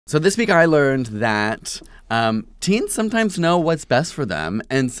So this week I learned that teens sometimes know what's best for them,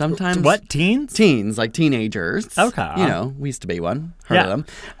 and sometimes... What, teens? Teens, like teenagers. Okay. You know, we used to be one. Heard of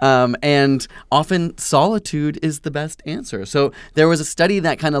them. And often solitude is the best answer. So there was a study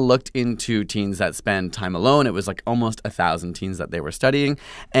that kind of looked into teens that spend time alone. It was like almost 1,000 teens that they were studying.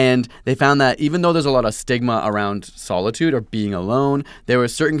 And they found that even though there's a lot of stigma around solitude or being alone, there were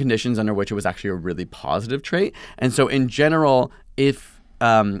certain conditions under which it was actually a really positive trait. And so in general, if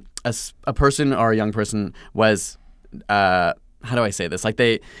a person or a young person was, how do I say this? Like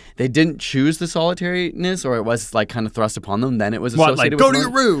they didn't choose the solitariness, or it was like kind of thrust upon them, then it was associated with go to your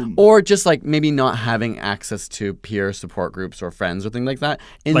room, or just like maybe not having access to peer support groups or friends or things like that.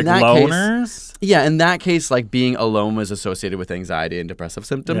 In like that loners? Case, in that case, like being alone was associated with anxiety and depressive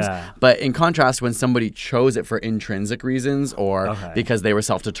symptoms. Yeah. But in contrast, when somebody chose it for intrinsic reasons or because they were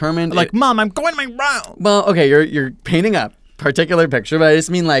self-determined, like, Mom, I'm going my round. Well, okay, you're painting a particular picture, but I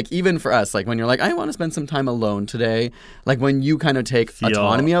just mean like even for us, like when you're like, I want to spend some time alone today, like when you kind of take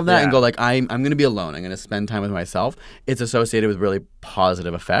autonomy of that and go like, I'm going to be alone, I'm going to spend time with myself, it's associated with really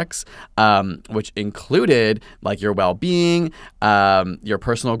positive effects, which included like your well-being, your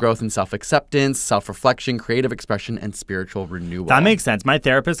personal growth and self-acceptance, self-reflection, creative expression, and spiritual renewal. That makes sense. My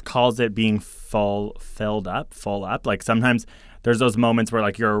therapist calls it being full up. Like sometimes there's those moments where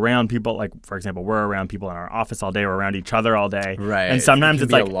like you're around people, like for example, we're around people in our office all day, we're around each other all day. Right. And sometimes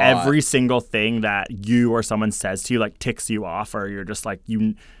it's like every single thing that you or someone says to you like ticks you off, or you're just like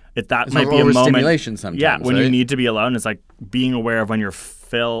that might be a moment. Overstimulation sometimes. Yeah, when you need to be alone. It's like being aware of when you're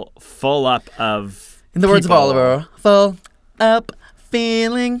full up of in the words of Oliver, full up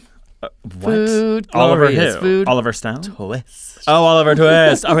feeling. What? Oliver who? Food. Oliver Stone? Twist. Oh, Oliver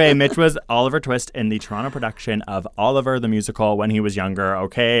Twist. Okay, Mitch was Oliver Twist in the Toronto production of Oliver the Musical when he was younger.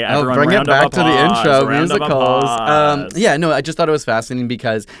 Okay, everyone, bring it back to the intro, musicals. Musicals. I just thought it was fascinating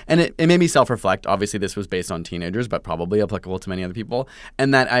because, and it made me self-reflect. Obviously, this was based on teenagers, but probably applicable to many other people.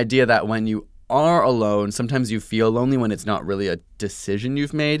 And that idea that when you are alone, sometimes you feel lonely when it's not really a decision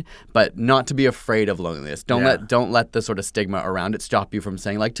you've made, but not to be afraid of loneliness. Don't let the sort of stigma around it stop you from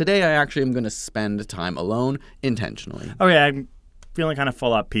saying like, today I actually am going to spend time alone intentionally. Okay, I'm feeling kind of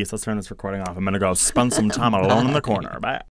full up. Peace. Let's turn this recording off. I'm going to go spend some time alone in the corner. Bye.